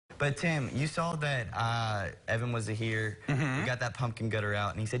But Tim, you saw that Evan was here. We got that pumpkin gutter out,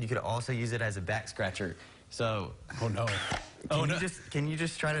 and he said you could also use it as a back scratcher. So, oh no, can you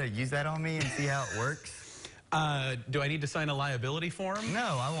just try to use that on me and see how it works? Do I need to sign a liability form?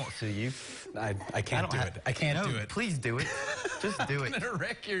 No, I won't sue you. I can't do it. I can't do it. Please do it. Just do it. I'm gonna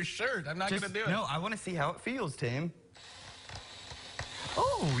wreck your shirt. I'm not gonna do it. No, I want to see how it feels, Tim.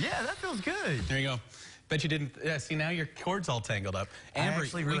 Oh, yeah, that feels good. There you go. Bet you didn't. Yeah, see, now your cord's all tangled up. Amber,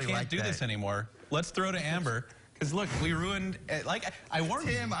 really we can't do this anymore. Let's throw to Amber. Because look, we ruined. Like I warned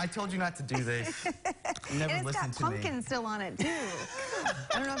you. Tim, I told you not to do this. You never and it's listened got to me. pumpkin still on it too.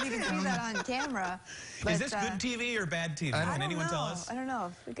 I don't know if you can see that on camera. But, is this good TV or bad TV? Can anyone tell us? I don't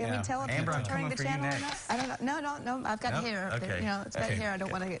know. Can we tell if Amber, people are turning the channel or not? I don't know. No. I've got hair. Okay. You know, it's got hair. I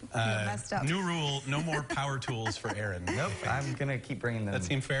don't want to get messed up. New rule: no more power tools for Aaron. Nope. I'm gonna keep bringing them. That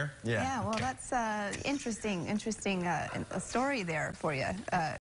seem fair? Yeah. Yeah. Well, that's interesting. A story there for you.